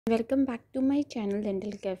Welcome back to my channel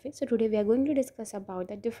Dental Cafe. So today we are going to discuss about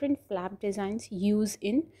the different flap designs used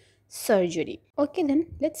in surgery. Okay, then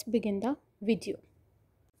let's begin the video.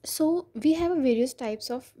 So we have various types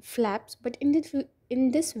of flaps, but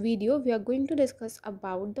in this video we are going to discuss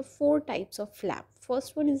about the four types of flap.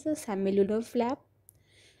 First one is the semilunar flap.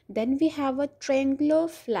 Then we have a triangular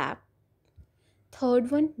flap. Third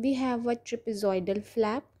one we have a trapezoidal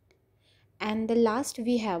flap, and the last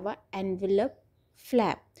we have a envelope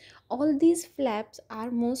flap. All these flaps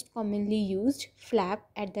are most commonly used flap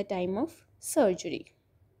at the time of surgery.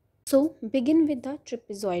 So begin with the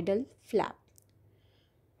trapezoidal flap.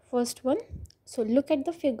 First one, so look at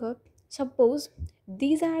the figure. Suppose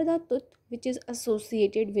these are the tooth which is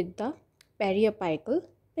associated with the periapical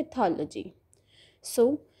pathology.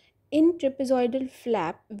 So in trapezoidal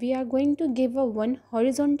flap, we are going to give a one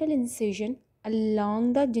horizontal incision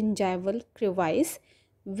along the gingival crevice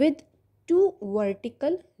with two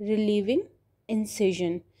vertical relieving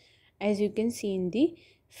incision, as you can see in the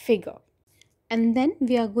figure. And then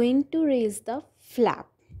we are going to raise the flap.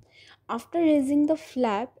 After raising the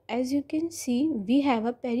flap, as you can see, we have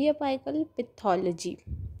a periapical pathology.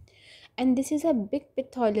 And this is a big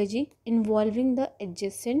pathology involving the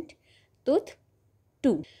adjacent tooth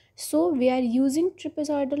too. So we are using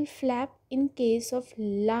trapezoidal flap in case of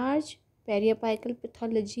large periapical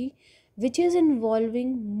pathology which is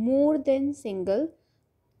involving more than single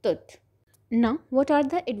tooth. Now, what are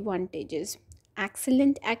the advantages?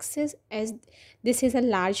 Excellent access, as this is a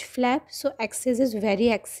large flap, so access is very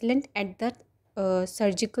excellent at the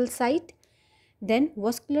surgical site. Then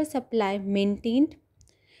vascular supply maintained,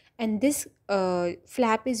 and this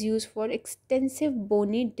flap is used for extensive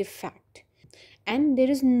bony defect, and there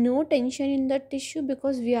is no tension in the tissue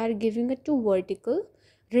because we are giving a two vertical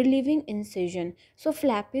relieving incision. So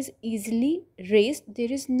flap is easily raised, there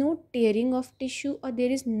is no tearing of tissue or there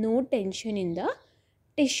is no tension in the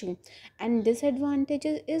tissue. And disadvantage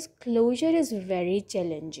is closure is very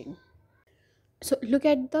challenging. So look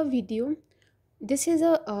at the video. This is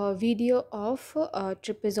a video of a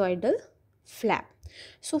trapezoidal flap.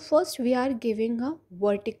 So first we are giving a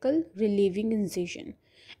vertical relieving incision.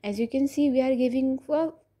 As you can see, we are giving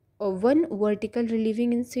one vertical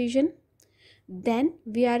relieving incision. Then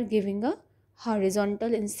we are giving a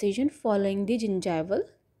horizontal incision following the gingival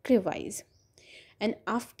crevice. And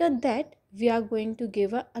after that we are going to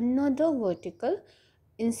give another vertical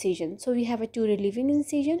incision. So we have a two relieving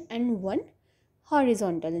incision and one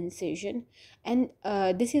horizontal incision. And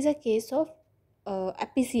this is a case of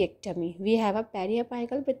APICOECTOMY. We have a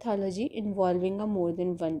periapical pathology involving a more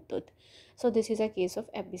than one tooth. So this is a case of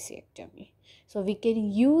APICOECTOMY. So we can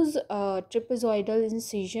use trapezoidal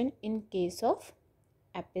incision in case of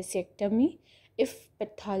APICOECTOMY if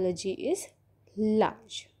pathology is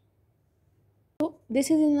large. So this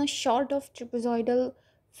is in a short of trapezoidal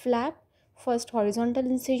flap. First horizontal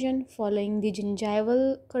incision following the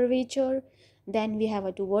gingival curvature. Then we have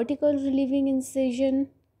a two vertical relieving incision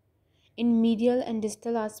in medial and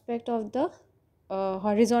distal aspect of the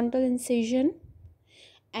horizontal incision.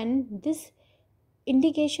 And this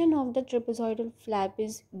indication of the trapezoidal flap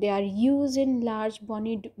is they are used in large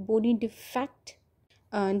bony defect.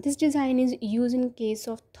 This design is used in case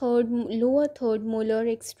of lower third molar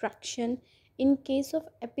extraction in case of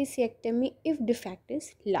APICOECTOMY if defect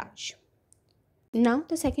is large. Now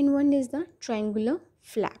the second one is the triangular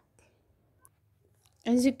flap.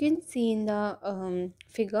 As you can see in the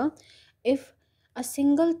figure, if a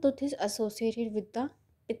single tooth is associated with the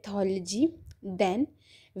pathology, then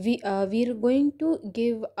we are going to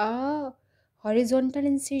give a horizontal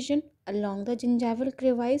incision along the gingival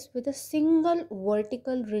crevice with a single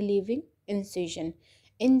vertical relieving incision.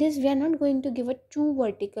 In this, we are not going to give a two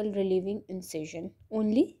vertical relieving incision,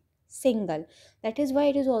 only single. That is why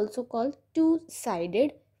it is also called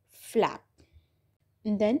two-sided flap.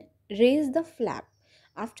 And then raise the flap.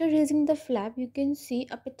 After raising the flap, you can see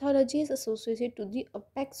a pathology is associated to the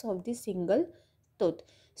apex of the single tooth.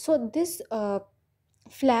 So this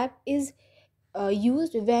flap is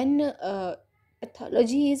used when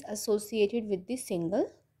pathology is associated with the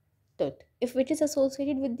single tooth. If it is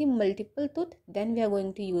associated with the multiple tooth, then we are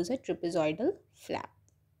going to use a trapezoidal flap.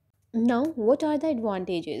 Now, what are the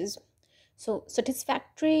advantages? So,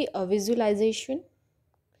 satisfactory visualization.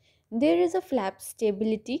 There is a flap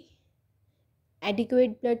stability,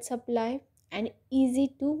 adequate blood supply, and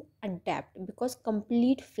easy to adapt because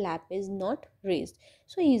complete flap is not raised.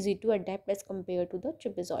 So, easy to adapt as compared to the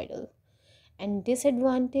trapezoidal. And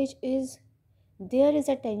disadvantage is there is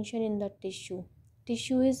a tension in the tissue.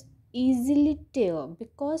 Tissue is easily tear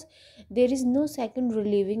because there is no second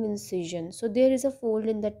relieving incision. So there is a fold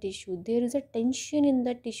in the tissue, there is a tension in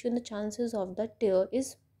the tissue, and the chances of the tear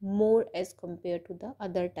is more as compared to the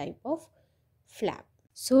other type of flap.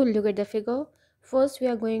 So look at the figure. First we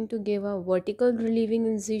are going to give a vertical relieving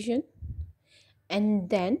incision and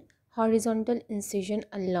then horizontal incision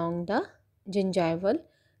along the gingival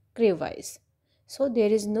crevice. So there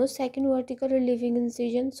is no second vertical relieving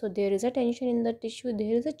incision, so there is a tension in the tissue,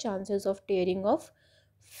 there is a chances of tearing of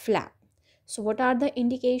flap. So what are the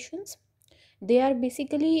indications? They are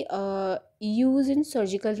basically used in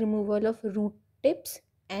surgical removal of root tips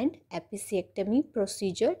and APICOECTOMY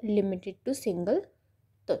procedure limited to single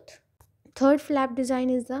tooth. Third flap design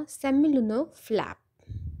is the semilunar flap.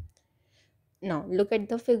 Now look at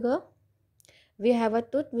the figure. We have a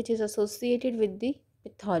tooth which is associated with the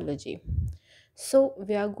pathology. So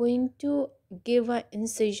we are going to give an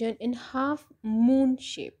incision in half moon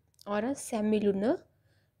shape or a semilunar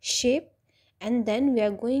shape, and then we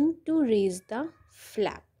are going to raise the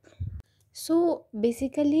flap. So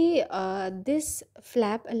basically this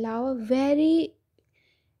flap allow a very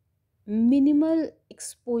minimal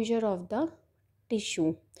exposure of the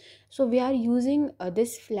tissue. So we are using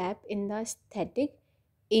this flap in the aesthetic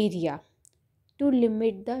area to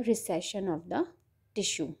limit the recession of the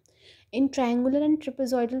tissue. In triangular and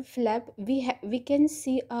trapezoidal flap, we can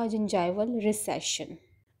see a gingival recession.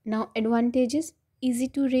 Now advantages: easy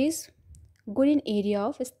to raise, good in area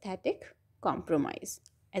of aesthetic compromise,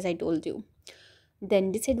 as I told you.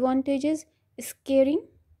 Then disadvantages: scaring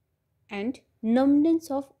and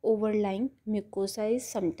numbness of overlying mucosa is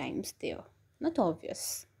sometimes there, not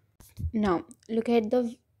obvious. Now look at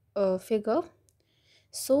the figure.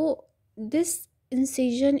 So this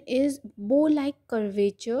incision is bow like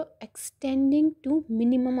curvature extending to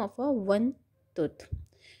minimum of a one tooth.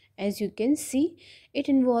 As you can see, it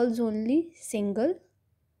involves only single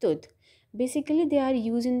tooth. Basically they are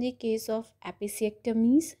used in the case of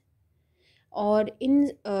apicectomies or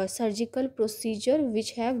in surgical procedure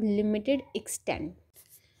which have limited extent.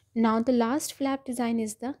 Now the last flap design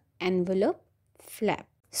is the envelope flap.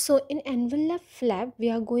 So in envelope flap, we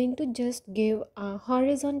are going to just give a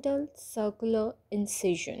horizontal circular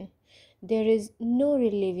incision. There is no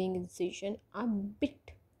relieving incision, a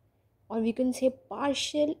bit, or we can say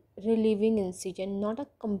partial relieving incision, not a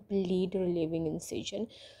complete relieving incision.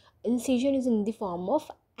 Incision is in the form of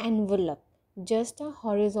envelope, just a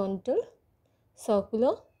horizontal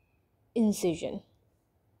circular incision.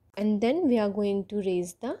 And then we are going to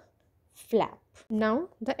raise the flap. Now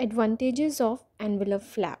the advantages of envelope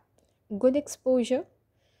flap: good exposure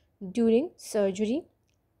during surgery,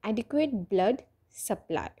 adequate blood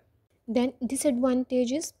supply. Then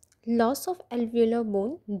disadvantages: loss of alveolar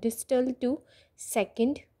bone distal to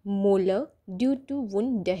second molar due to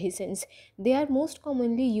wound dehiscence. They are most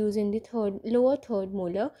commonly used in the lower third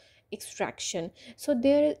molar extraction. So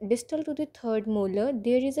there distal to the third molar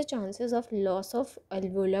there is a chances of loss of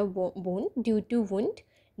alveolar bone due to wound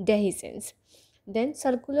dehiscence. Then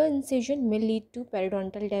circular incision may lead to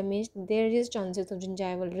periodontal damage. There is chances of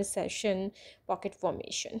gingival recession, pocket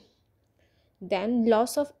formation. Then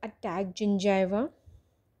loss of attacked gingiva.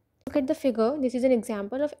 Look at the figure. This is an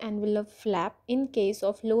example of envelope flap in case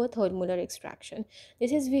of lower third molar extraction.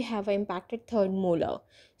 This is we have an impacted third molar.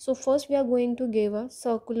 So first we are going to give a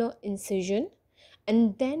circular incision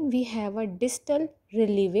and then we have a distal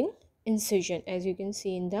relieving incision as you can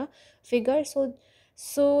see in the figure.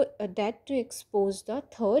 So that to expose the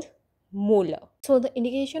third molar. So the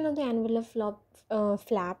indication of the envelope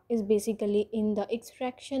flap is basically in the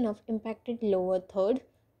extraction of impacted lower third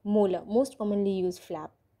molar, most commonly used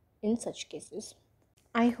flap in such cases.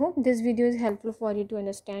 I hope this video is helpful for you to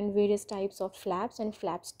understand various types of flaps and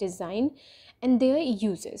flaps design and their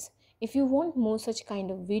uses. If you want more such kind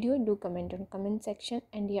of video, do comment on comment section,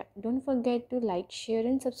 and yeah, don't forget to like, share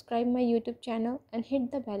and subscribe my YouTube channel and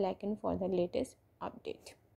hit the bell icon for the latest update.